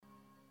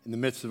in the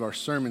midst of our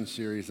sermon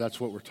series, that's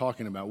what we're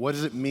talking about. What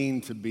does it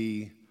mean to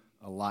be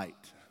a light?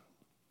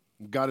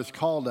 God has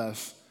called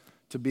us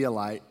to be a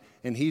light,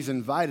 and he's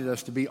invited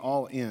us to be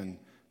all in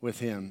with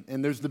him.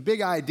 And there's the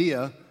big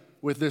idea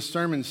with this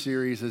sermon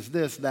series is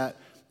this, that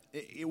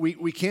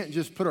we can't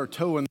just put our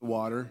toe in the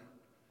water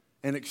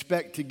and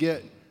expect to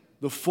get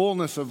the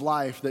fullness of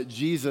life that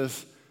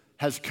Jesus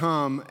has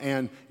come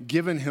and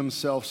given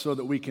himself so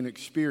that we can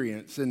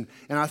experience. And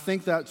I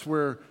think that's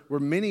where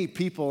many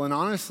people, and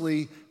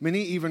honestly,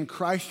 many even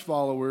Christ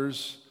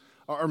followers,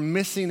 are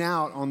missing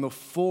out on the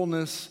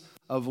fullness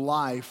of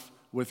life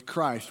with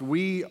Christ.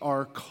 We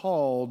are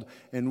called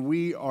and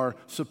we are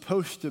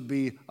supposed to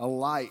be a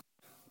light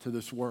to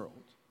this world.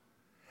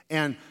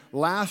 And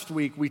last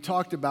week we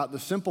talked about the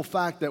simple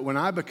fact that when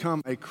I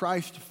become a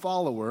Christ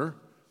follower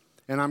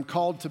and I'm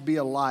called to be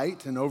a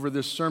light, and over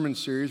this sermon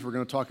series we're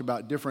going to talk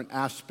about different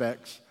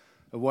aspects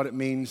of what it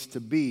means to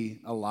be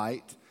a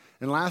light.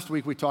 And last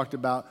week we talked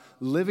about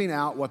living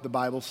out what the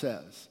Bible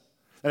says.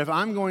 That if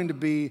I'm going to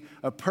be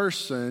a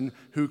person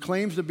who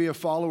claims to be a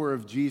follower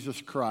of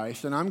Jesus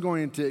Christ, and I'm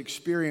going to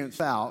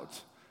experience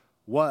out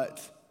what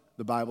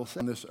the Bible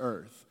says on this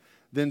earth,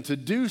 then to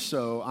do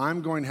so,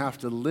 I'm going to have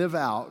to live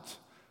out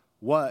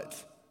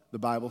what the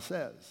Bible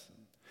says.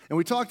 And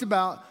we talked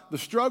about the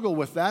struggle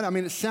with that. I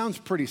mean, it sounds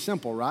pretty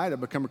simple, right? I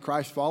become a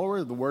Christ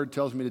follower. The word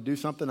tells me to do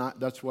something.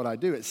 That's what I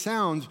do. It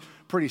sounds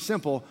pretty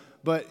simple,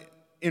 but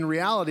in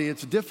reality,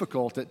 it's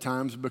difficult at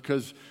times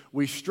because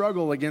we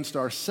struggle against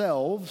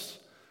ourselves,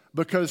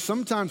 because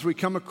sometimes we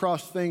come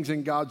across things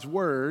in God's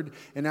word,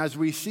 and as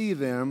we see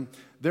them,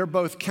 they're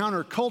both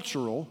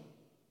countercultural,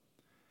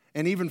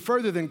 and even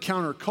further than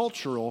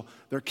countercultural,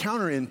 they're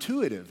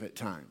counterintuitive at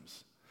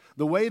times.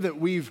 The way that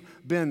we've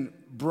been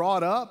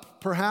brought up,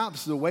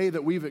 perhaps, the way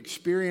that we've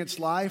experienced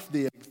life,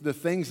 the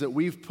things that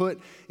we've put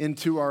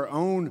into our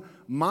own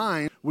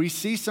mind, we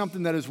see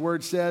something that his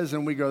word says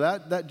and we go,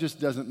 that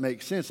just doesn't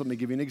make sense. Let me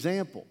give you an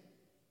example.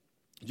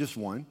 Just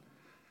one.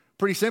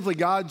 Pretty simply,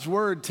 God's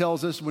word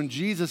tells us when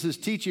Jesus is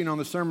teaching on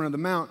the Sermon on the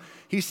Mount,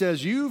 he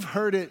says, you've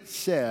heard it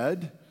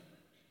said,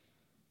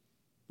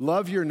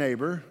 love your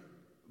neighbor,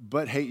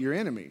 but hate your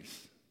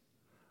enemies.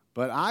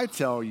 But I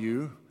tell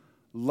you,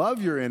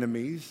 love your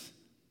enemies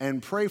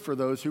and pray for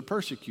those who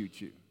persecute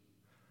you.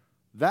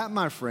 That,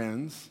 my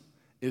friends,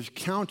 is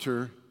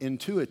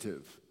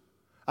counterintuitive.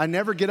 I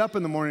never get up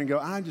in the morning and go,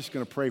 I'm just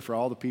going to pray for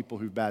all the people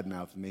who've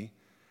badmouthed me.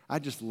 I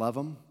just love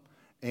them,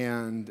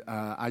 and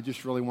I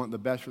just really want the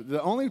best.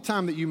 The only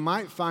time that you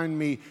might find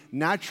me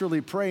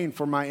naturally praying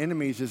for my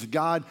enemies is,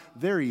 God,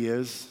 there he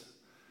is.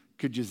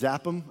 Could you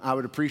zap him? I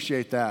would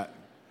appreciate that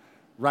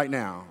right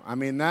now. I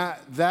mean,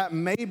 that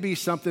may be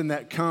something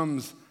that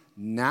comes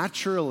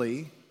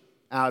naturally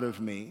out of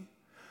me,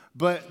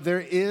 but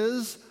there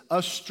is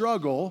a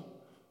struggle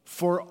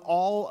for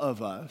all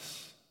of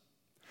us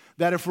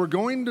that if we're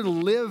going to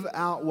live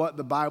out what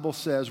the Bible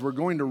says, we're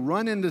going to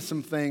run into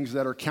some things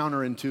that are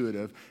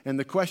counterintuitive, and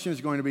the question is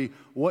going to be,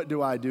 what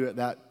do I do at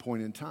that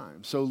point in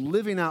time? So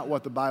living out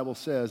what the Bible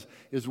says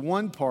is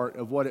one part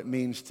of what it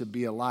means to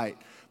be a light.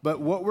 But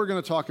what we're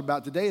going to talk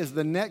about today is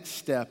the next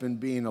step in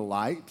being a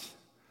light.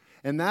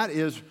 And that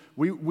is,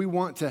 we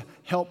want to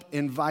help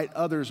invite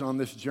others on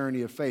this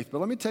journey of faith. But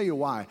let me tell you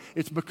why.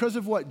 It's because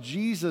of what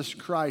Jesus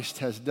Christ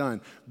has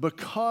done.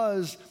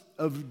 Because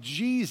of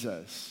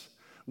Jesus,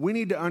 we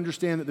need to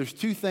understand that there's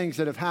two things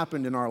that have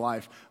happened in our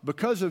life.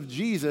 Because of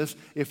Jesus,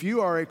 if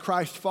you are a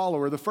Christ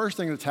follower, the first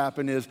thing that's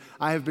happened is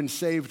I have been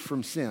saved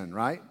from sin,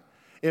 right?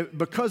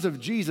 Because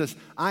of Jesus,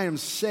 I am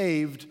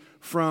saved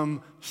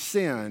from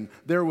sin.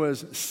 There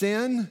was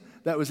sin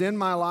that was in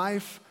my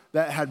life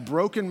that had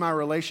broken my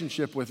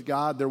relationship with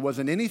God. There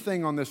wasn't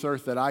anything on this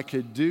earth that I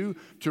could do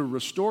to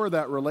restore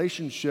that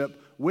relationship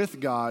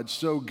with God.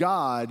 So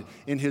God,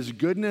 in his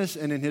goodness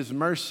and in his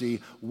mercy,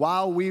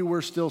 while we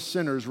were still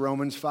sinners,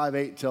 Romans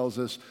 5:8 tells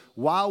us,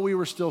 while we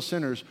were still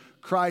sinners,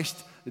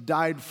 Christ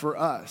died for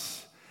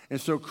us. And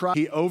so Christ,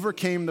 he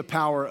overcame the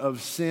power of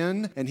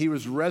sin, and he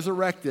was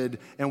resurrected.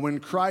 And when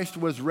Christ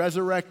was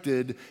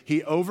resurrected,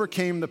 he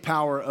overcame the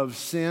power of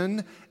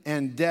sin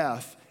and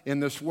death in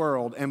this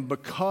world. And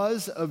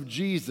because of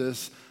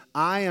Jesus,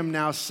 I am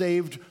now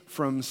saved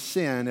from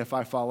sin if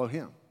I follow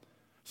him.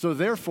 So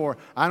therefore,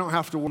 I don't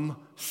have to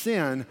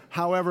sin.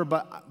 However,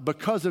 but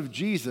because of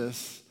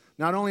Jesus,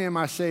 not only am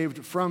I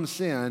saved from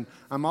sin,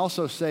 I'm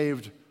also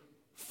saved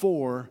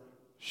for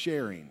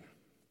sharing.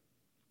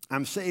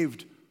 I'm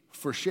saved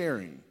for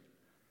sharing.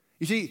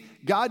 You see,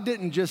 God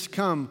didn't just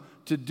come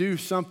to do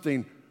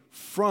something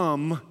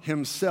from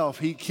himself.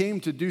 He came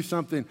to do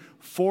something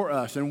for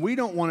us. And we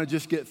don't want to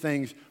just get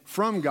things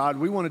from God.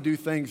 We want to do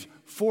things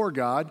for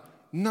God.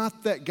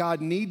 Not that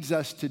God needs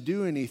us to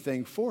do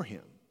anything for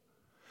him.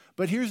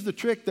 But here's the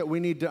trick that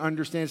we need to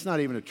understand. It's not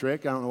even a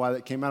trick. I don't know why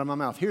that came out of my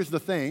mouth. Here's the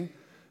thing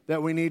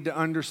that we need to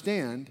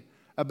understand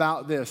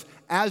about this.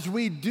 As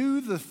we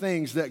do the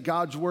things that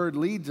God's word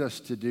leads us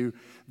to do,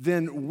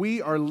 then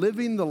we are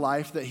living the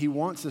life that he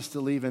wants us to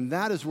live, and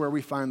that is where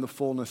we find the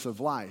fullness of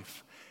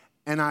life.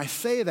 And I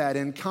say that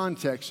in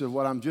context of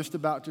what I'm just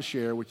about to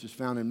share, which is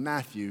found in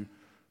Matthew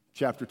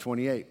chapter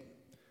 28.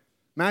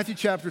 Matthew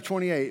chapter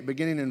 28,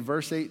 beginning in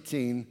verse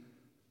 18,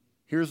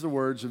 here's the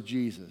words of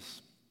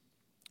Jesus.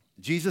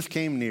 Jesus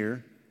came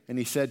near, and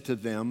he said to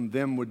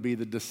them would be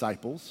the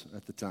disciples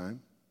at the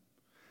time,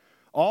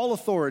 "All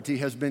authority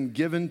has been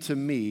given to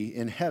me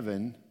in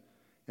heaven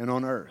and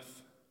on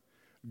earth.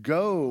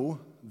 Go,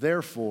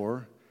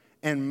 therefore,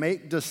 and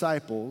make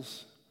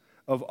disciples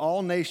of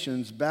all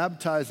nations,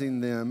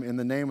 baptizing them in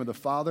the name of the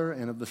Father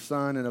and of the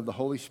Son and of the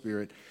Holy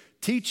Spirit,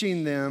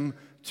 teaching them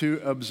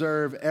to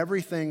observe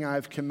everything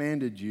I've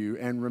commanded you,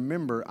 and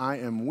remember, I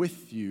am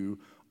with you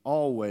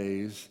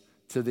always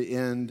to the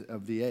end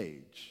of the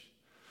age."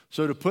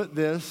 So to put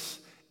this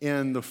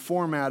in the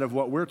format of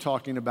what we're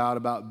talking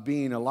about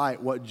being a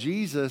light, what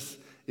Jesus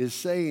is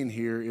saying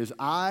here is,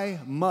 I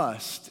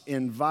must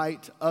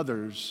invite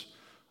others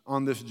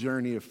on this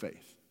journey of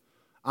faith.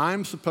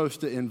 I'm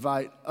supposed to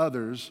invite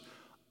others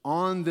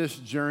on this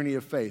journey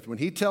of faith. When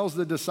he tells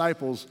the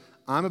disciples,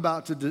 I'm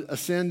about to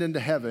ascend into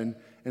heaven,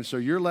 and so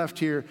you're left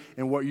here,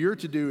 and what you're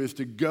to do is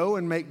to go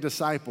and make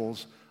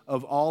disciples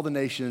of all the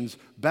nations,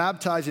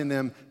 baptizing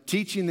them,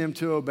 teaching them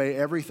to obey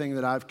everything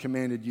that I've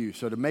commanded you.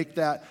 So to make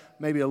that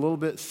maybe a little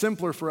bit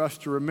simpler for us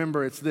to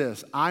remember, it's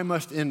this: I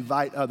must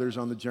invite others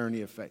on the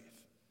journey of faith.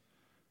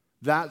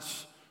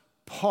 That's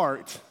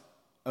part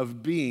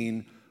of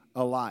being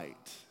a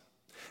light.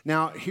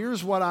 Now,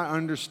 here's what I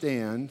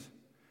understand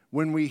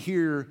when we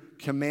hear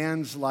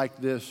commands like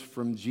this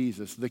from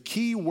Jesus. The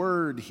key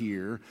word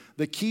here,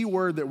 the key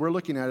word that we're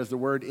looking at is the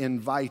word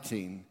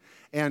inviting.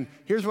 And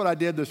here's what I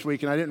did this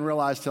week, and I didn't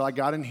realize till I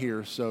got in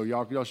here, so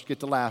y'all should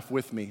get to laugh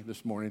with me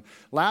this morning.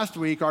 Last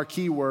week, our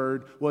key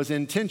word was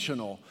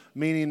intentional,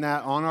 meaning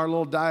that on our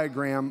little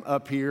diagram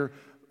up here,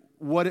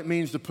 what it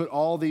means to put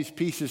all these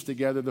pieces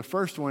together. The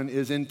first one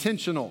is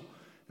intentional.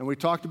 And we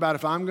talked about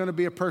if I'm going to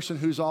be a person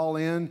who's all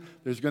in,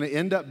 there's going to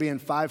end up being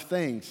 5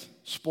 things.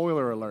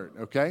 Spoiler alert,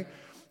 okay?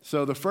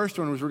 So the first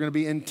one was we're going to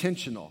be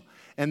intentional.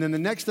 And then the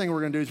next thing we're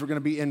going to do is we're going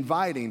to be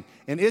inviting.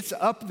 And it's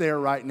up there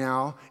right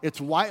now.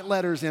 It's white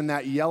letters in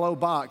that yellow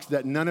box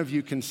that none of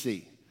you can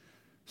see.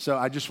 So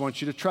I just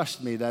want you to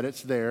trust me that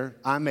it's there.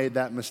 I made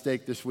that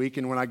mistake this week.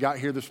 And when I got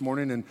here this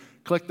morning and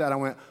clicked that, I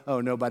went,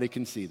 oh, nobody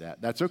can see that.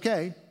 That's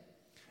okay.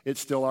 It's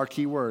still our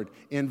key word,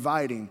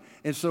 inviting.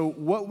 And so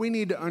what we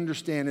need to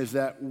understand is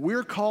that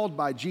we're called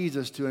by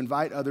Jesus to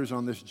invite others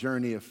on this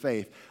journey of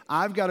faith.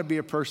 I've got to be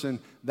a person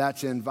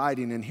that's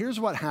inviting. And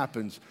here's what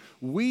happens.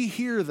 We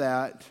hear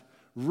that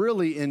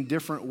really in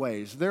different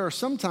ways. There are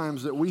some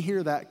times that we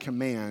hear that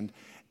command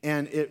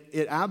and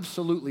it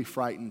absolutely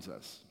frightens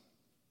us.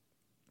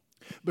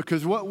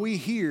 Because what we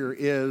hear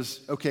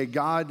is, okay,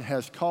 God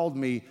has called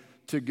me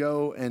to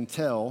go and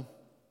tell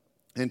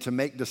and to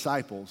make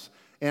disciples.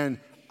 And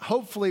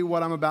hopefully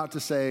what I'm about to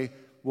say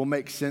will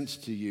make sense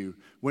to you.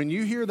 When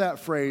you hear that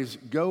phrase,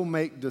 go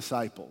make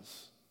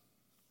disciples,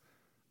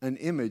 an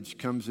image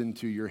comes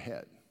into your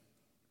head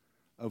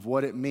of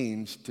what it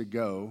means to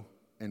go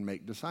and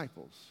make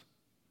disciples.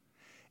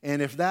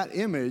 And if that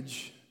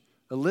image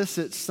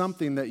elicits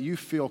something that you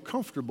feel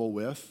comfortable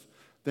with,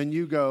 then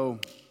you go,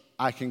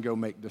 I can go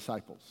make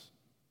disciples.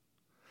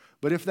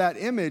 But if that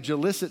image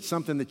elicits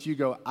something that you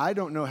go, I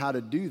don't know how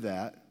to do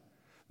that,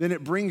 then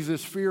it brings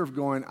this fear of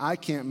going, I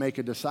can't make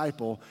a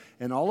disciple.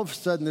 And all of a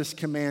sudden, this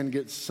command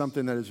gets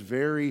something that is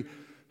very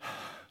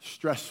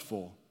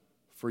stressful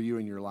for you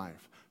in your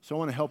life. So I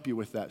want to help you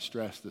with that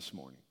stress this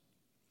morning.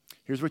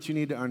 Here's what you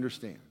need to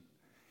understand.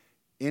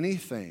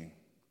 Anything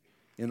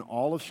in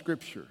all of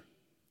Scripture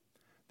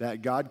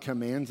that God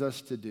commands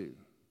us to do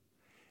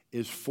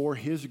is for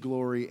His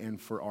glory and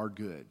for our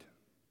good.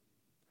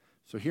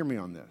 So hear me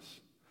on this.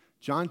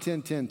 John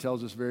 10:10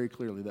 tells us very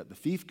clearly that the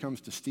thief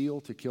comes to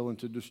steal, to kill, and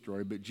to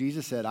destroy. But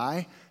Jesus said,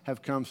 I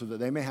have come so that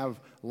they may have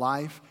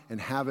life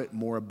and have it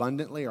more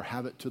abundantly, or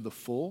have it to the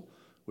full,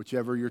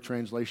 whichever your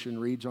translation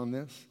reads on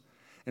this.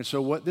 And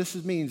so what this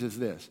means is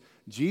this.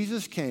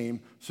 Jesus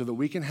came so that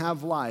we can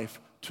have life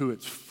to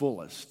its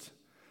fullest,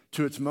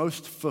 to its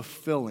most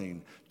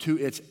fulfilling, to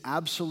its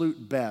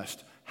absolute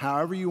best,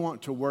 however you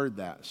want to word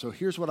that. So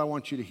here's what I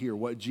want you to hear.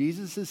 What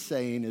Jesus is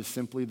saying is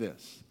simply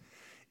this.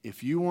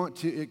 If you want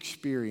to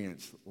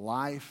experience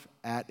life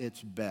at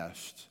its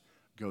best,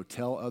 go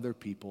tell other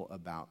people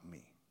about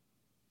me.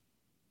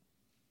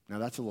 Now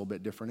that's a little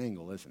bit different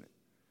angle, isn't it?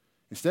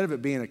 Instead of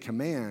it being a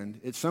command,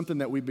 it's something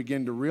that we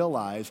begin to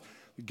realize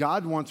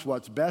God wants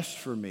what's best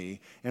for me,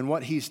 and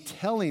what He's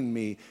telling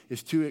me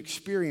is to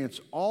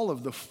experience all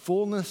of the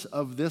fullness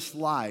of this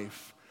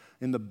life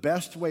in the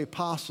best way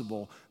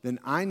possible. Then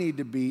I need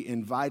to be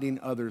inviting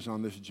others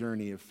on this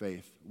journey of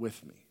faith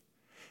with me.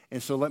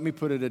 And so let me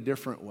put it a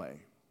different way.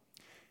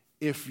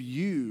 If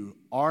you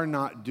are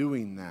not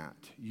doing that,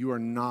 you are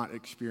not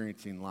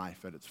experiencing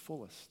life at its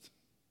fullest.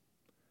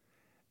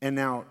 And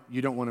now,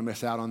 you don't want to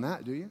miss out on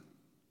that, do you?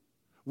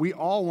 We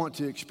all want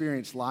to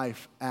experience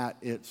life at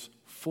its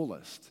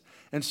fullest.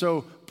 And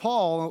so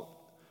Paul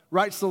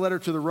writes the letter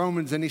to the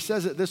Romans, and he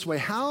says it this way: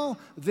 how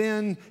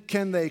then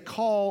can they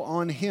call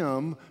on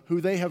Him who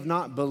they have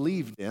not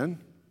believed in?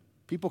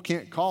 People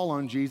can't call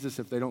on Jesus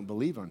if they don't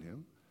believe on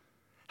Him.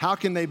 How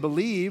can they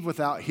believe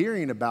without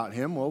hearing about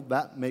him? Well,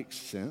 that makes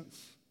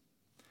sense.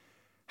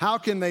 How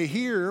can they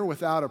hear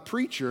without a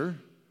preacher?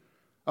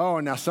 Oh,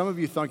 now some of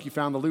you think you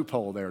found the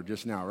loophole there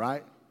just now,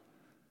 right?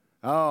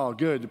 Oh,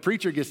 good. The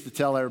preacher gets to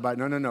tell everybody.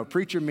 No.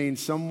 Preacher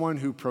means someone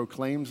who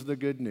proclaims the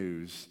good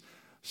news.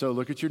 So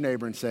look at your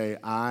neighbor and say,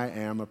 I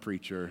am a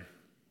preacher.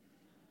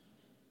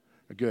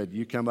 Good.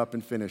 You come up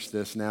and finish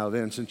this now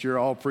then, since you're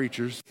all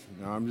preachers.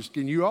 No, I'm just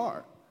kidding. You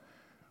are.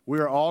 We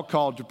are all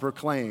called to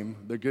proclaim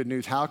the good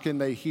news. How can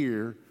they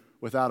hear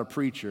without a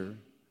preacher?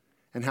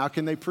 And how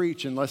can they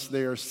preach unless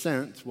they are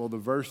sent? Well, the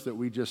verse that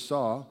we just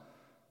saw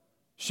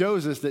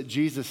shows us that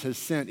Jesus has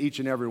sent each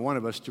and every one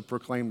of us to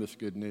proclaim this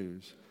good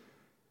news.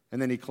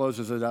 And then he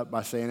closes it up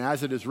by saying,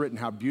 as it is written,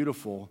 how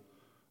beautiful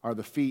are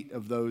the feet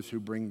of those who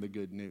bring the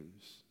good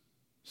news.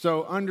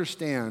 So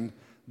understand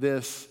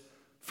this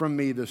from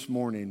me this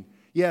morning.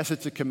 Yes,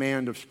 it's a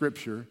command of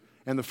Scripture.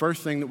 And the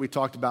first thing that we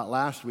talked about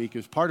last week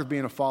is part of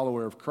being a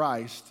follower of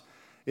Christ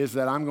is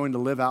that I'm going to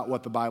live out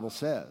what the Bible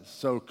says.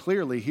 So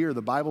clearly here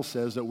the Bible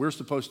says that we're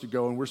supposed to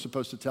go and we're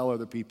supposed to tell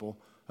other people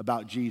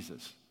about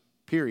Jesus,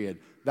 period.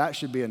 That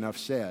should be enough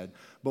said.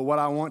 But what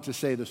I want to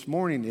say this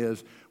morning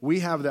is we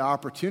have the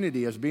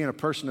opportunity as being a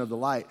person of the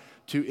light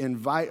to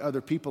invite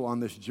other people on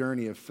this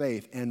journey of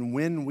faith. And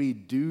when we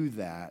do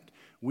that,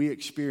 we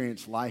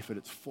experience life at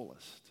its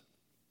fullest.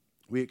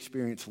 We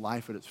experience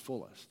life at its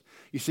fullest.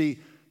 You see,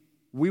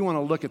 we want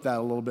to look at that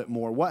a little bit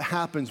more. What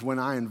happens when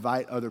I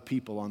invite other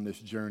people on this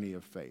journey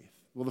of faith?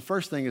 Well, the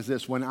first thing is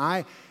this. When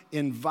I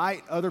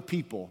invite other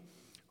people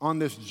on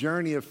this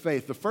journey of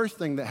faith, the first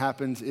thing that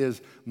happens is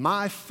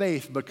my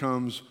faith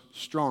becomes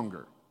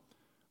stronger.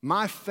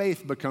 My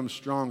faith becomes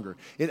stronger.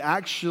 It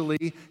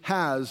actually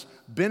has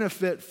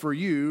benefit for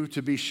you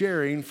to be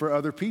sharing for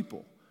other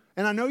people.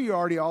 And I know you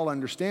already all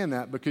understand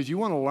that because you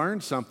want to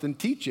learn something,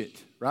 teach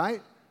it,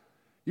 right?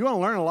 You want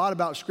to learn a lot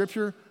about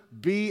Scripture?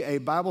 Be a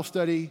Bible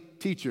study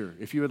teacher.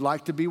 If you would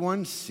like to be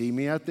one, see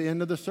me at the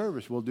end of the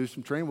service. We'll do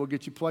some training. We'll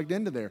get you plugged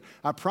into there.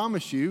 I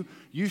promise you,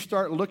 you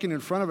start looking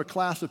in front of a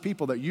class of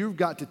people that you've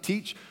got to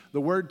teach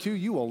the Word to,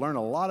 you will learn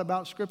a lot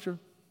about Scripture.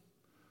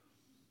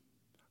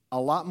 A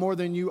lot more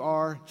than you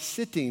are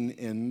sitting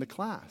in the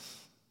class.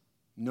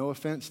 No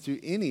offense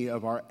to any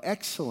of our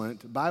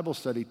excellent Bible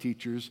study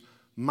teachers,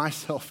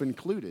 myself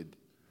included.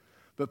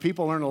 But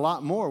people learn a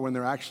lot more when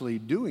they're actually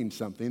doing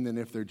something than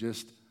if they're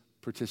just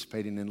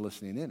participating and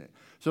listening in it.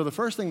 So the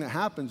first thing that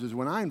happens is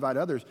when I invite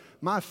others,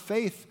 my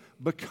faith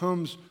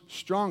becomes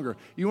stronger.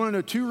 You want to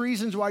know 2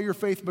 reasons why your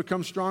faith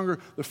becomes stronger?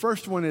 The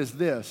first one is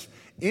this.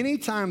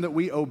 Anytime that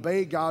we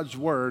obey God's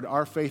word,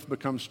 our faith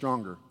becomes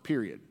stronger,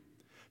 period.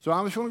 So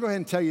I just want to go ahead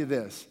and tell you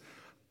this.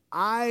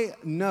 I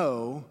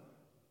know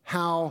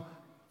how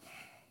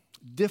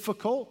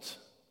difficult,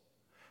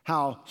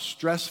 how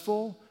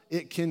stressful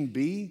it can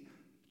be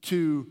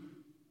to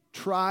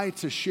try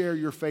to share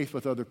your faith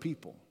with other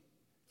people.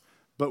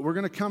 But we're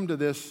going to come to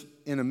this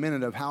in a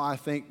minute of how I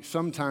think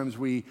sometimes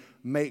we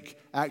make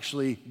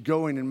actually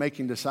going and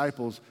making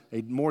disciples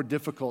a more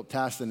difficult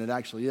task than it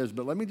actually is.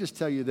 But let me just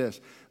tell you this.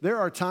 There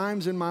are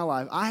times in my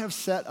life I have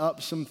set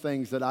up some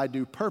things that I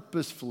do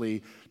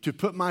purposefully to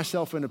put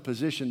myself in a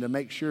position to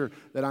make sure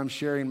that I'm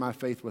sharing my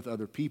faith with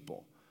other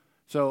people.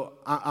 So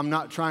I'm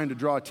not trying to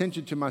draw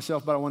attention to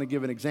myself, but I want to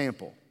give an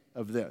example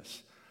of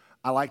this.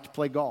 I like to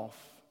play golf.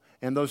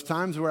 And those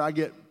times where I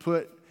get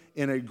put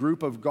in a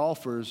group of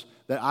golfers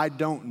that I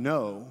don't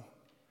know,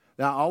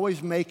 that I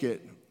always make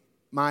it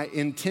my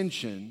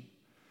intention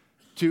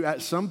to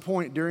at some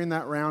point during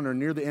that round or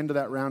near the end of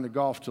that round of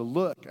golf to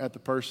look at the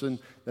person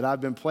that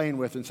I've been playing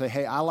with and say,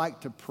 hey, I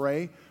like to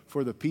pray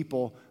for the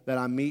people that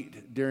I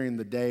meet during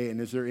the day, and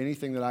is there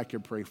anything that I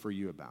could pray for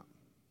you about?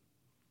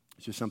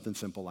 It's just something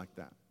simple like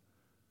that.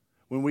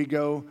 When we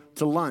go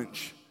to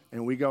lunch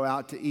and we go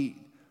out to eat,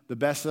 the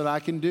best that I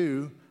can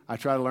do, I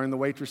try to learn the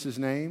waitress's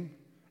name,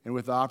 and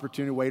with the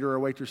opportunity, waiter or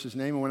waitress's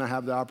name, and when I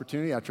have the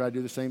opportunity, I try to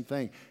do the same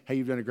thing. Hey,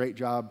 you've done a great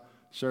job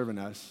serving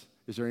us.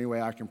 Is there any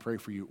way I can pray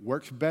for you?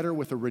 Works better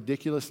with a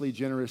ridiculously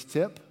generous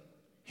tip.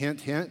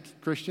 Hint, hint,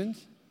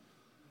 Christians.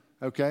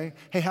 Okay?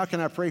 Hey, how can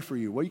I pray for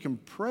you? Well, you can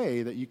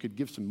pray that you could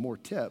give some more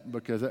tip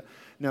because,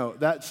 no,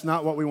 that's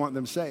not what we want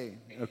them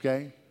saying,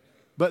 okay?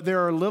 But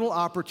there are little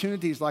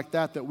opportunities like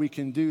that that we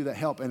can do that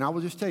help. And I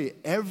will just tell you,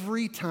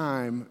 every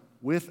time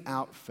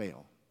without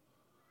fail,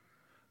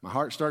 my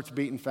heart starts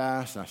beating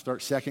fast, and I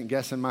start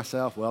second-guessing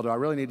myself. Well, do I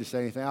really need to say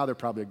anything? Oh, they're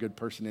probably a good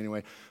person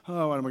anyway.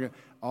 Oh, what am I going to...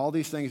 All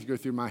these things go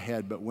through my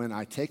head, but when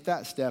I take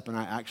that step and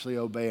I actually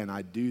obey and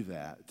I do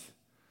that,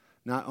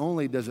 not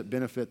only does it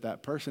benefit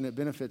that person, it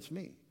benefits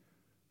me.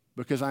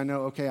 Because I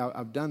know, okay,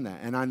 I've done that.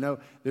 And I know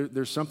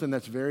there's something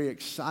that's very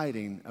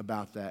exciting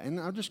about that. And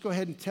I'll just go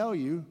ahead and tell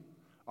you,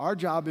 our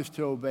job is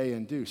to obey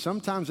and do.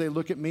 Sometimes they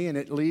look at me and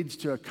it leads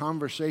to a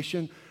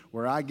conversation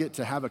where I get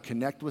to have a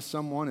connect with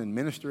someone and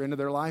minister into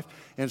their life.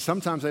 And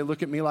sometimes they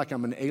look at me like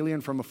I'm an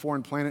alien from a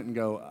foreign planet and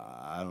go,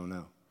 I don't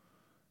know.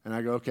 And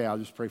I go, okay, I'll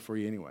just pray for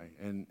you anyway.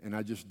 And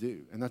I just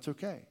do. And that's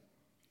okay.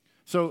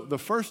 So the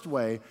first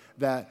way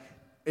that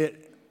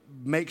it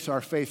makes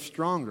our faith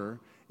stronger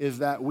is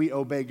that we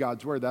obey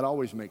God's word. That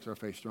always makes our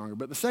faith stronger.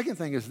 But the second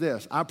thing is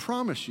this. I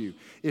promise you,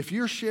 if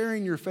you're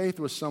sharing your faith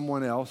with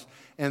someone else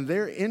and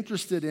they're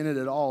interested in it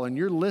at all and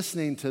you're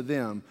listening to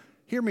them,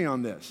 hear me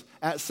on this.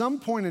 At some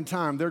point in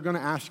time, they're going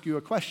to ask you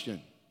a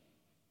question.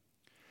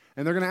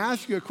 And they're going to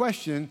ask you a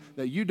question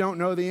that you don't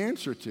know the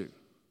answer to.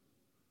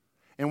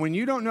 And when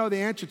you don't know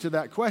the answer to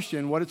that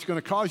question, what it's going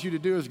to cause you to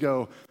do is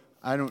go,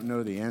 I don't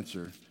know the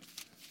answer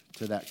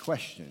to that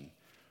question,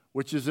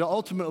 which is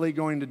ultimately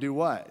going to do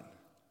what?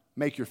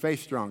 Make your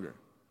faith stronger,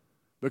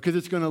 because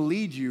it's going to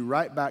lead you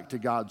right back to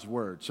God's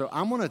word. So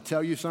I'm going to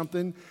tell you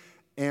something,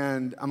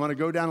 and I'm going to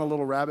go down a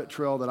little rabbit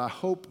trail that I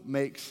hope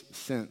makes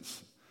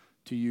sense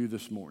to you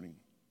this morning.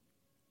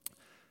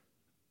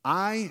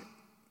 I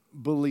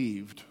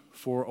believed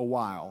for a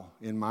while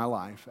in my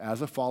life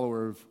as a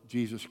follower of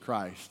Jesus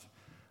Christ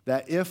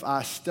that if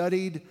I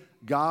studied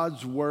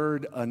God's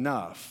word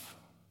enough,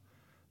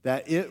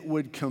 that it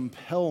would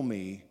compel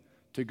me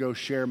to go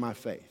share my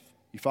faith.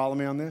 You follow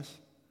me on this?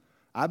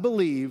 I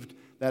believed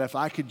that if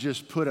I could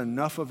just put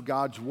enough of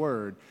God's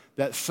word,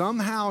 that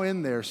somehow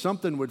in there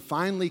something would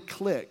finally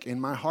click in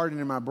my heart and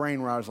in my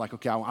brain where I was like,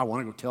 okay, I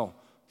want to go tell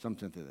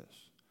something to this.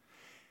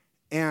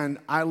 And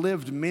I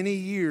lived many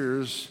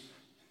years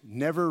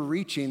never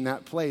reaching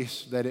that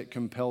place that it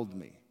compelled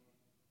me.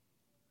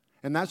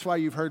 And that's why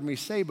you've heard me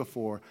say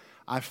before,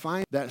 I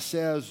find that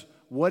says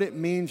what it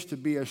means to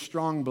be a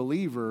strong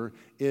believer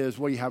is,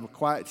 well, you have a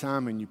quiet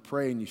time and you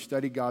pray and you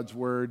study God's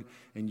word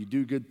and you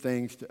do good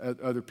things to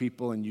other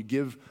people and you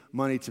give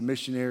money to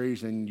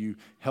missionaries and you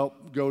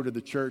help go to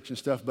the church and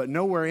stuff. But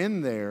nowhere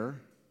in there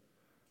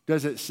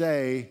does it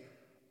say,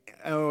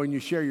 oh, and you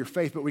share your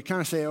faith. But we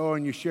kind of say, oh,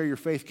 and you share your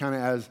faith kind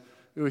of as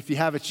if you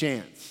have a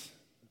chance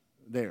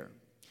there.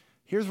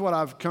 Here's what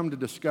I've come to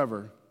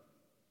discover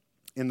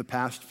in the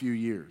past few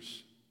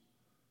years.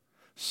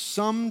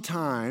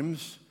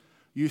 Sometimes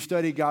you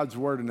study God's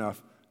word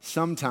enough,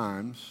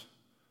 sometimes,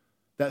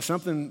 that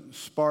something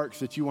sparks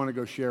that you want to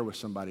go share with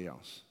somebody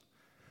else.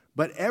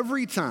 But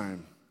every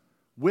time,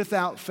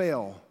 without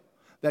fail,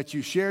 that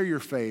you share your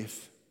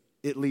faith,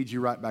 it leads you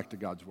right back to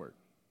God's word.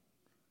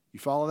 You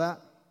follow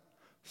that?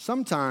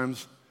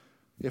 Sometimes,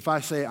 if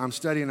I say I'm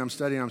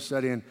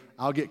studying,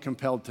 I'll get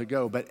compelled to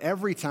go. But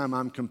every time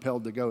I'm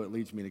compelled to go, it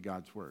leads me to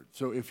God's word.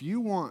 So if you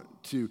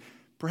want to,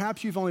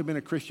 perhaps you've only been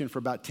a Christian for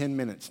about 10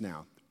 minutes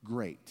now.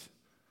 Great.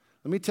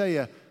 Let me tell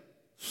you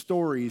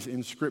stories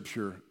in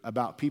Scripture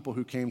about people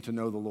who came to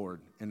know the Lord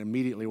and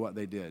immediately what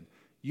they did.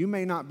 You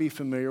may not be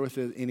familiar with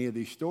any of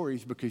these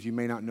stories because you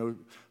may not know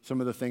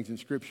some of the things in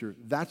Scripture.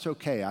 That's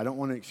okay. I don't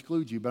want to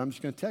exclude you, but I'm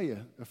just going to tell you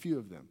a few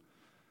of them.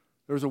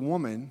 There was a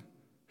woman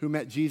who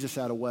met Jesus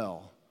at a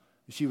well.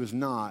 She was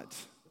not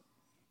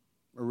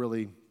a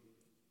really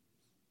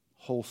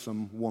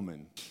wholesome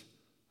woman.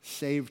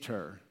 Saved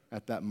her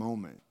at that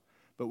moment.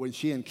 But when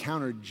she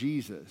encountered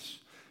Jesus,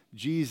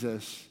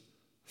 Jesus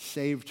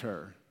saved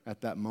her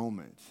at that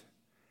moment.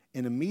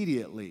 And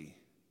immediately,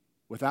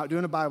 without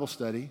doing a Bible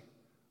study,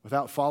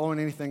 without following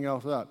anything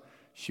else up,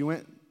 she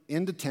went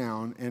into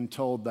town and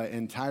told the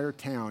entire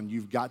town,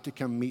 you've got to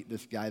come meet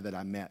this guy that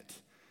I met.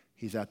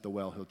 He's at the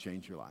well. He'll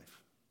change your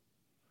life.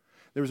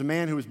 There was a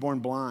man who was born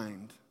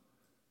blind,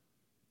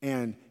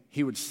 and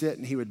he would sit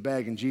and he would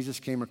beg, and Jesus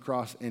came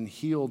across and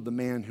healed the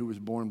man who was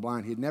born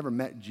blind. He had never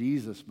met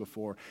Jesus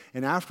before.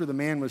 And after the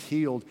man was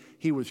healed,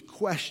 he was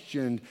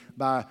questioned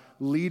by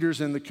leaders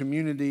in the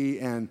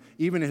community and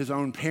even his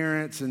own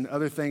parents and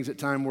other things at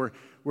time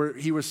where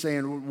he was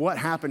saying, what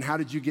happened? How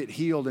did you get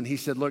healed? And he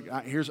said, look,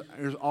 here's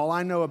all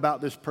I know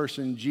about this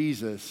person,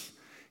 Jesus,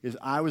 is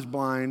I was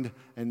blind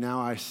and now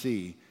I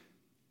see.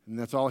 And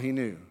that's all he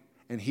knew.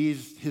 And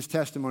his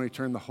testimony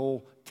turned the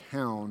whole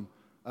town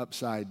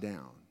upside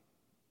down.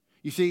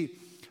 You see,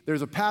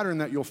 there's a pattern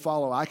that you'll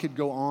follow. I could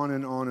go on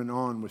and on and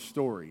on with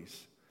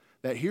stories.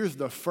 That here's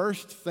the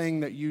first thing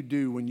that you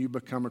do when you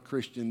become a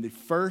Christian. The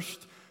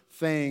first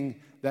thing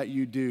that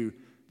you do.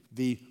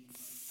 The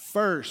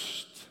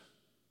first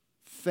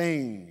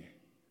thing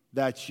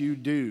that you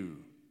do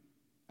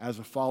as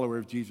a follower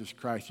of Jesus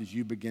Christ is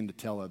you begin to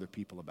tell other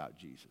people about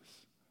Jesus.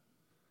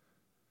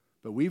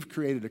 But we've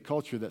created a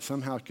culture that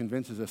somehow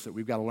convinces us that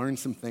we've got to learn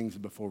some things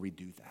before we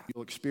do that.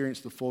 You'll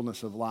experience the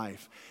fullness of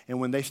life. And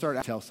when they start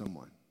to tell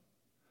someone,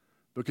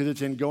 because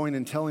it's in going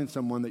and telling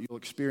someone that you'll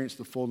experience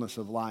the fullness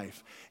of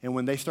life. And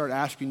when they start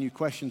asking you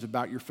questions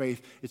about your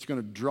faith, it's going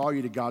to draw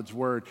you to God's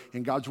word.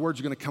 And God's word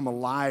is going to come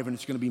alive, and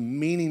it's going to be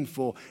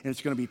meaningful, and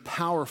it's going to be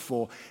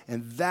powerful.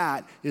 And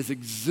that is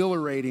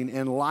exhilarating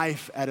and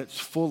life at its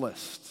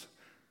fullest.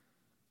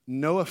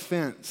 No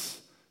offense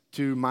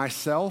to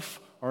myself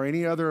or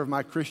any other of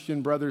my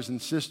Christian brothers and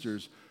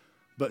sisters,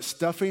 but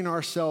stuffing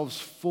ourselves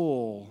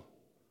full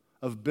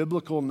of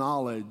biblical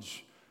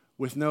knowledge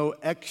with no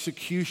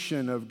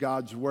execution of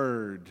God's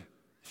word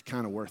is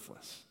kind of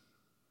worthless.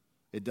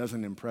 It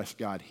doesn't impress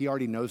God. He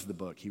already knows the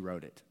book. He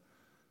wrote it.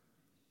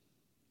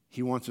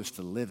 He wants us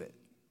to live it.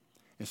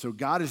 And so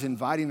God is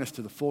inviting us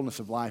to the fullness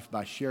of life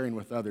by sharing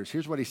with others.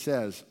 Here's what he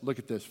says. Look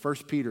at this. 1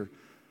 Peter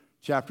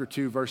chapter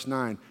 2, verse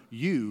 9.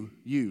 You,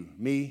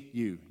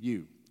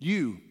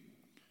 You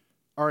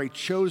are a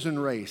chosen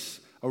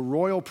race, a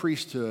royal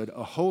priesthood,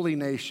 a holy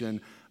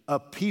nation, a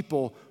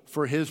people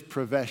for his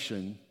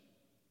possession,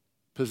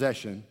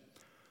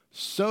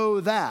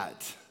 so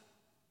that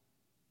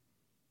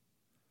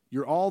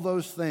you're all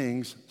those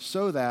things,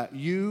 so that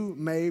you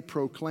may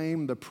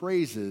proclaim the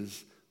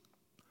praises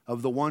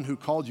of the one who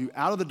called you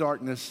out of the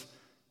darkness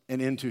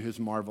and into his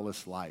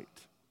marvelous light.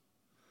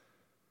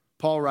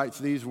 Paul writes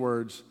these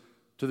words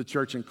to the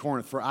church in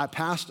Corinth, "For I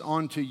passed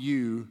on to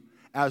you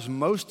as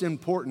most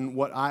important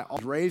what I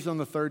was raised on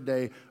the third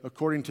day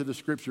according to the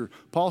scripture."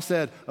 Paul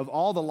said, of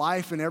all the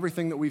life and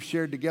everything that we've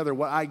shared together,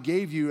 what I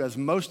gave you as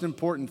most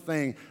important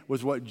thing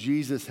was what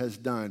Jesus has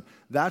done.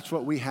 That's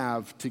what we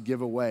have to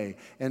give away.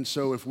 And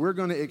so if we're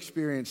going to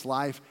experience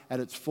life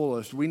at its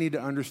fullest, we need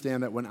to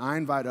understand that when I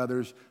invite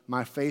others,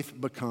 my faith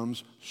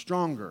becomes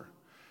stronger.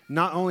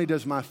 Not only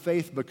does my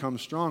faith become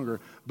stronger,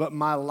 but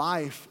my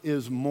life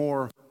is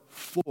more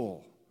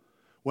full.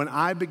 When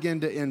I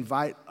begin to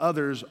invite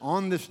others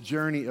on this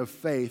journey of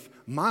faith,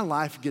 my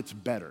life gets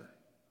better.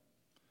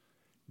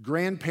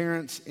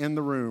 Grandparents in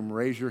the room,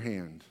 raise your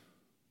hand.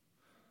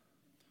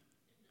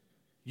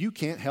 You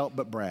can't help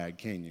but brag,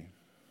 can you?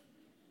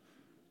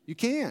 You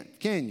can't,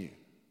 can you?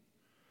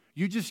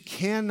 You just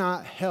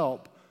cannot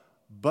help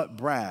but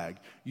brag.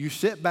 You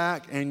sit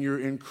back and you're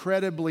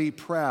incredibly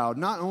proud,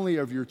 not only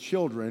of your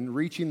children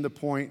reaching the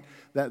point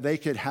that they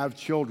could have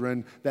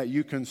children that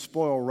you can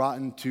spoil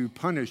rotten to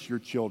punish your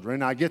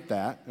children. I get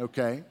that,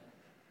 okay?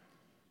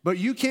 But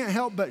you can't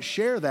help but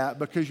share that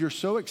because you're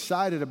so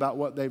excited about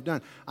what they've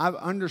done. I've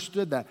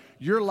understood that.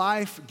 Your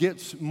life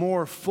gets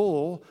more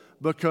full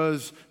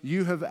because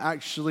you have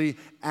actually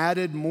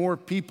added more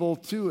people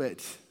to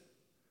it.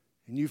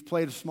 And you've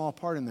played a small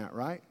part in that,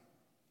 right?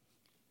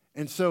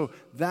 And so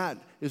that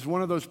is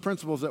one of those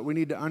principles that we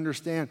need to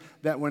understand,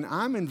 that when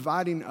I'm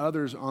inviting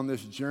others on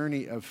this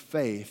journey of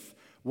faith,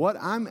 what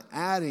I'm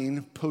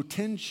adding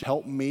potential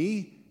help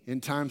me in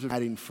times of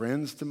adding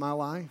friends to my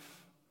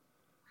life.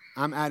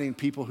 I'm adding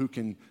people who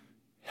can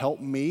help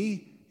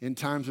me in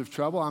times of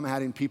trouble. I'm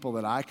adding people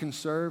that I can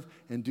serve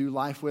and do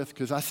life with.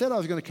 Because I said I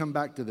was going to come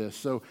back to this.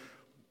 So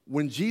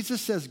when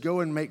Jesus says go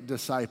and make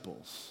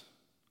disciples,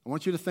 I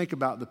want you to think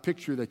about the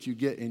picture that you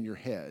get in your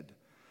head.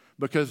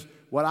 Because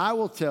what I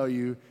will tell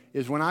you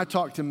is when I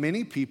talk to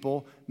many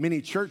people,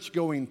 many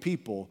church-going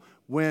people,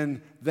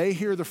 when they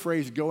hear the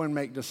phrase go and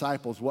make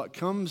disciples, what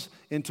comes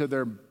into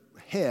their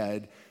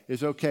head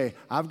is, okay,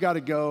 I've got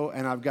to go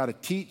and I've got to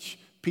teach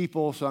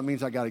people, so that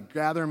means I got to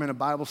gather them in a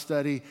Bible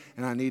study,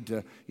 and I need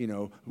to,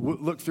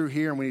 look through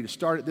here, and we need to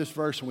start at this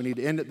verse, and we need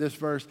to end at this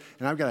verse,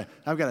 and I've got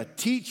to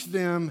teach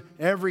them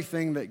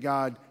everything that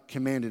God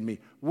commanded me.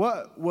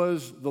 What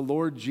was the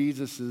Lord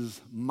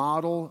Jesus'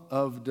 model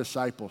of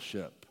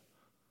discipleship?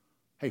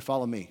 Hey,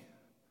 follow me.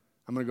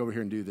 I'm going to go over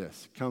here and do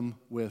this. Come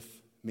with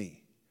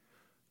me.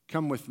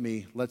 Come with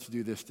me. Let's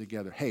do this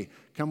together. Hey,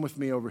 come with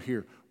me over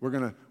here. We're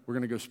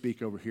gonna go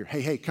speak over here.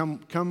 Hey,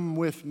 come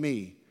with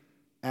me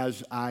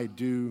as I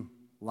do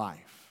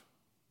life.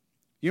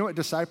 You know what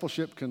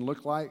discipleship can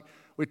look like?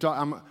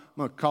 I'm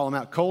going to call him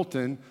out.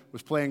 Colton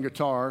was playing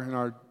guitar in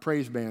our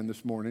praise band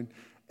this morning,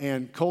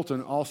 and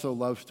Colton also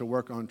loves to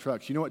work on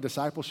trucks. You know what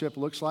discipleship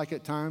looks like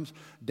at times?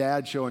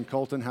 Dad showing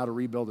Colton how to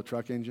rebuild a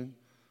truck engine.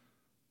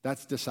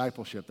 That's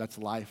discipleship. That's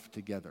life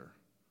together.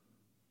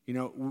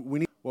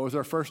 What was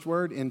our first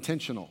word?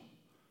 Intentional.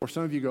 Or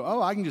some of you go,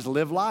 oh, I can just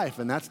live life,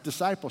 and that's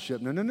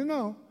discipleship.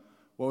 No.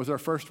 What was our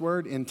first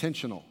word?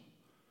 Intentional.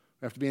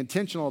 We have to be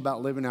intentional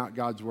about living out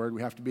God's word.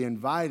 We have to be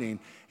inviting.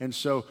 And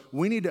so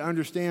we need to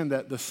understand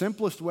that the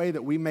simplest way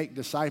that we make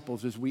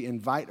disciples is we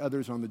invite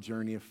others on the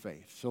journey of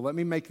faith. So let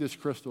me make this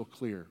crystal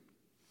clear.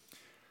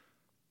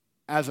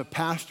 As a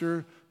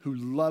pastor who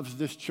loves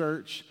this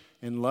church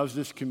and loves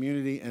this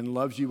community and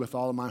loves you with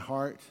all of my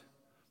heart,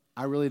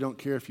 I really don't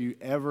care if you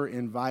ever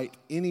invite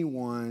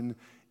anyone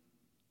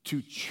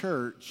to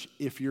church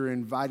if you're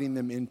inviting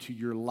them into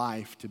your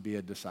life to be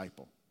a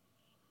disciple.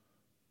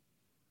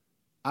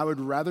 I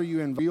would rather you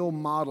invite a real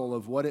model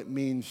of what it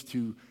means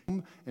to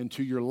come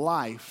into your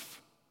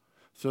life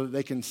so that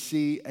they can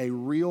see a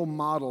real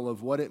model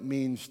of what it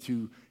means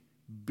to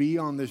be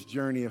on this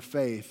journey of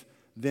faith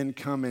than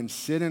come and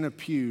sit in a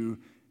pew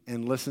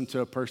and listen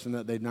to a person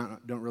that they don't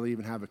really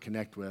even have a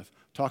connect with,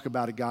 talk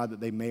about a God that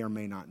they may or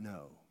may not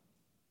know.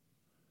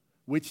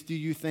 Which do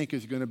you think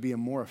is going to be a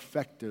more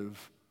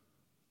effective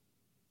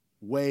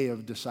way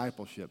of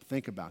discipleship?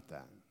 Think about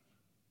that.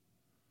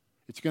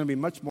 It's going to be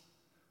much more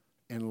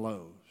and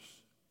lows.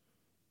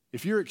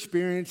 If you're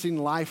experiencing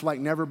life like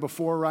never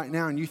before right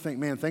now and you think,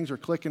 man, things are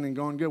clicking and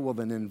going good, well,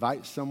 then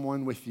invite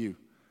someone with you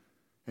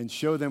and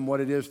show them what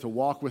it is to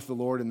walk with the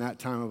Lord in that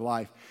time of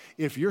life.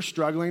 If you're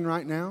struggling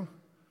right now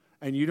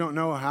and you don't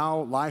know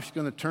how life's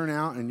going to turn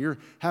out and you're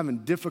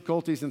having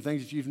difficulties and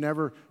things that you've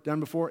never done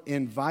before,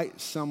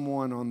 invite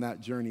someone on that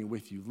journey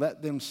with you.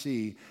 Let them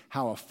see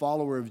how a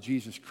follower of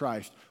Jesus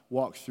Christ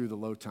walks through the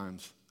low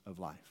times of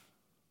life.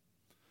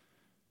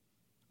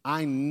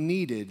 I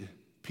needed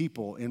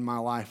people in my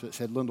life that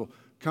said, Lyndall,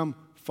 come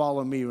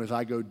follow me as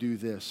I go do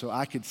this, so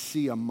I could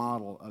see a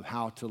model of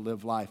how to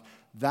live life.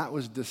 That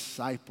was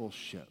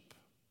discipleship.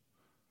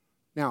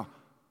 Now,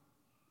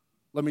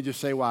 let me just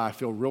say why I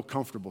feel real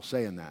comfortable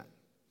saying that.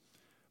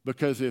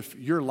 Because if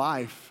your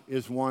life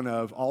is one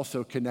of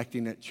also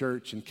connecting at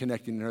church and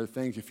connecting in other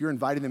things, if you're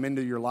inviting them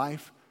into your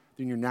life,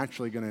 then you're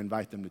naturally going to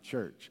invite them to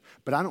church.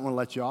 But I don't want to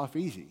let you off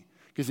easy.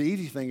 Because the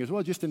easy thing is,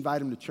 well, just invite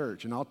them to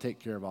church and I'll take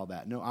care of all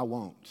that. No, I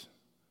won't.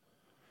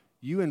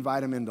 You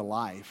invite them into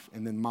life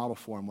and then model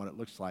for them what it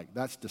looks like.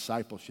 That's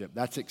discipleship.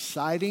 That's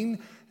exciting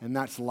and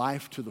that's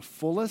life to the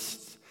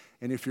fullest.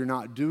 And if you're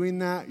not doing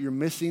that, you're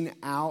missing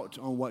out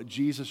on what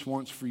Jesus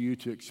wants for you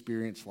to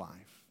experience life.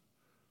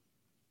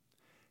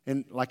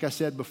 And like I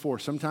said before,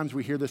 sometimes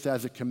we hear this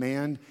as a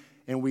command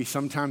and we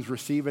sometimes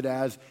receive it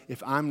as,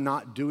 if I'm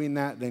not doing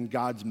that, then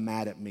God's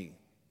mad at me.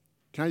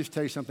 Can I just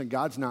tell you something?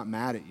 God's not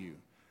mad at you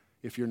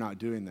if you're not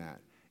doing that.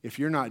 If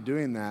you're not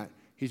doing that,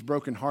 he's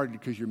brokenhearted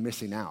because you're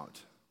missing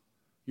out.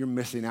 You're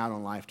missing out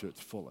on life to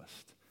its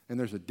fullest. And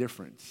there's a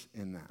difference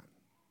in that.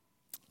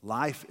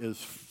 Life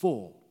is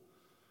full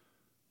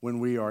when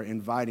we are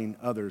inviting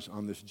others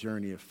on this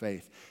journey of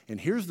faith. And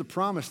here's the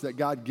promise that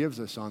God gives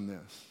us on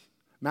this.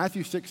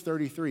 Matthew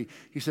 6:33,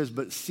 he says,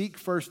 but seek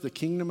first the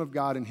kingdom of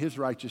God and his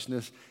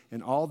righteousness,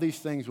 and all these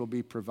things will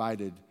be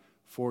provided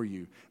for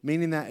you.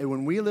 Meaning that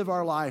when we live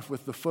our life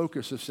with the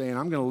focus of saying,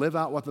 I'm going to live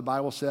out what the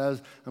Bible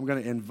says, I'm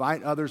going to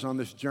invite others on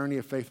this journey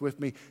of faith with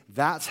me,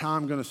 that's how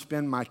I'm going to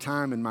spend my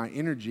time and my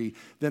energy,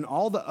 then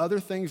all the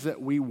other things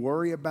that we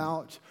worry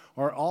about,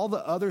 or all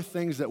the other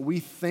things that we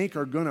think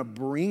are going to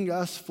bring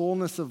us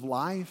fullness of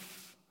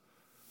life,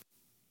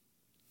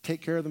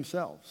 take care of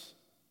themselves.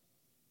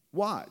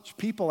 Watch.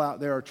 People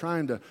out there are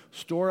trying to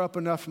store up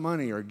enough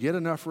money or get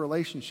enough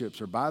relationships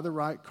or buy the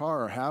right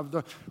car or have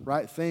the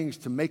right things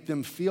to make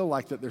them feel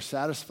like that they're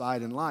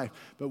satisfied in life.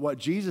 But what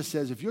Jesus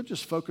says, if you'll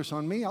just focus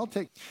on me, I'll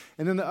take.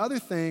 And then the other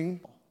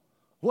thing,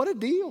 what a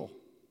deal.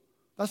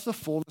 That's the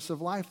fullness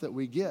of life that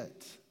we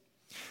get.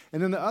 And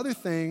then the other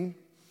thing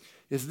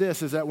is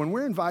this, is that when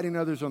we're inviting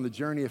others on the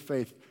journey of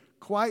faith,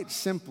 quite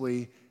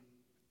simply,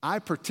 I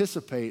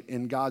participate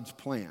in God's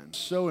plan.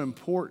 So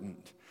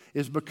important.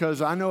 Is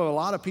because I know a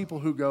lot of people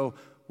who go,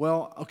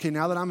 well, okay,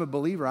 now that I'm a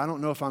believer, I don't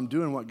know if I'm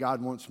doing what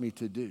God wants me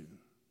to do.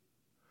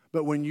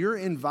 But when you're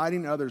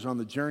inviting others on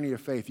the journey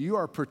of faith, you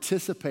are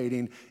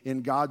participating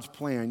in God's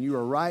plan. You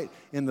are right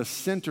in the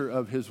center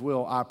of his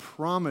will. I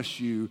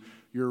promise you,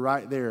 you're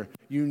right there.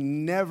 You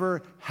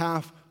never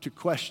have to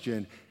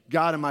question,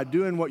 God, am I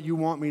doing what you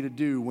want me to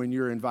do when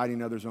you're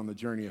inviting others on the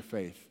journey of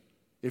faith?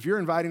 If you're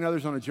inviting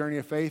others on a journey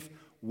of faith,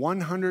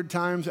 100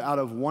 times out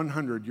of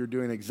 100, you're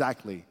doing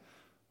exactly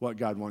what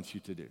God wants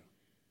you to do,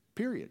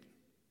 period.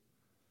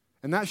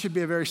 And that should be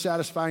a very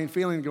satisfying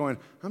feeling going,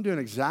 I'm doing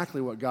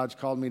exactly what God's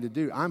called me to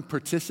do. I'm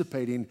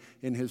participating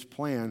in his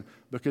plan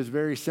because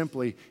very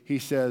simply, he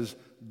says,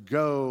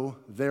 go,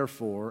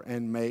 therefore,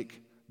 and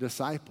make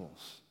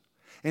disciples.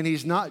 And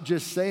he's not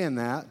just saying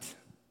that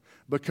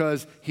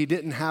because he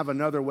didn't have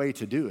another way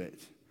to do it.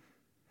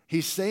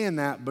 He's saying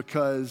that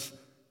because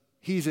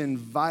he's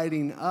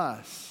inviting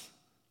us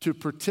to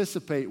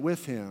participate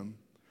with him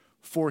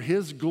for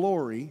his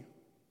glory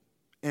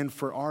and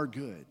for our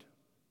good.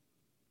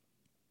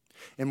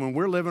 And when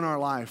we're living our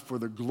life for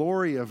the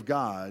glory of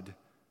God,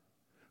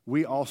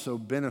 we also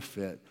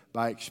benefit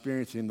by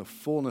experiencing the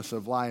fullness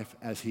of life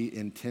as he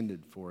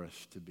intended for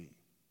us to be.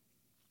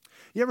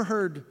 You ever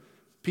heard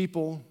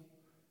people,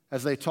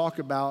 as they talk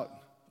about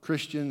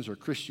Christians or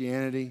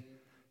Christianity,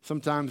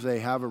 sometimes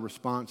they have a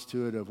response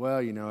to it of,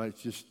 well, you know,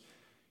 it's just,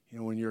 you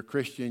know, when you're a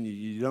Christian,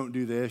 you don't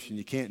do this and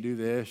you can't do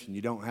this and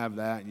you don't have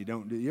that and you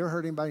don't do. You ever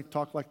heard anybody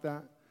talk like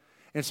that?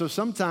 And so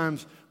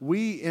sometimes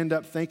we end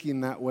up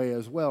thinking that way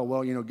as well.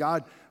 Well, you know,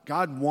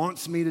 God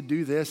wants me to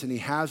do this and he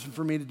has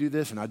for me to do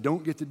this and I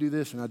don't get to do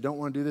this and I don't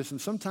want to do this. And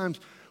sometimes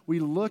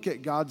we look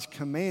at God's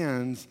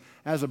commands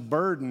as a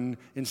burden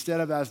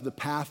instead of as the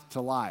path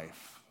to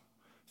life.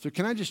 So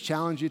can I just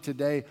challenge you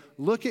today,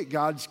 look at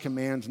God's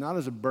commands not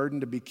as a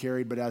burden to be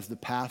carried, but as the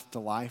path to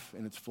life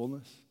in its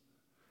fullness.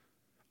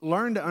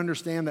 Learn to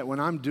understand that when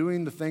I'm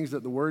doing the things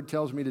that the Word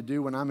tells me to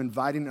do, when I'm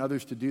inviting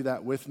others to do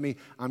that with me,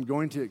 I'm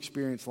going to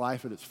experience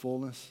life at its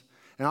fullness.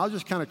 And I'll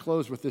just kind of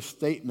close with this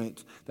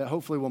statement that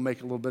hopefully will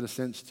make a little bit of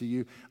sense to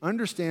you.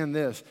 Understand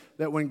this,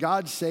 that when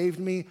God saved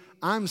me,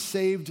 I'm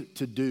saved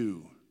to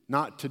do,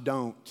 not to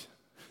don't.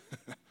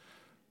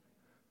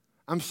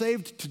 I'm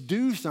saved to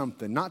do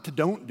something, not to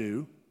don't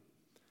do.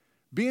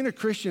 Being a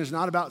Christian is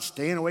not about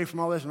staying away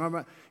from all this.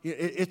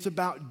 It's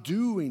about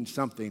doing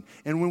something.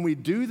 And when we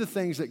do the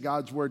things that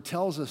God's Word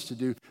tells us to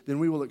do, then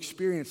we will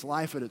experience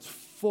life at its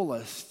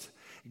fullest.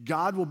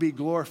 God will be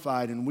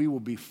glorified and we will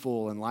be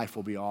full and life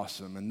will be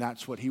awesome. And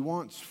that's what he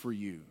wants for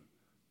you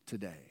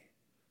today.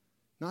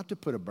 Not to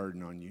put a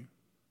burden on you,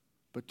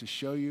 but to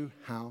show you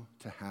how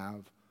to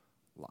have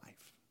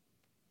life.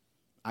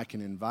 I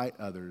can invite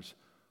others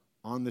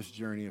on this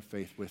journey of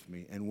faith with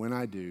me. And when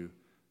I do,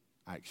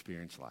 I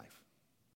experience life.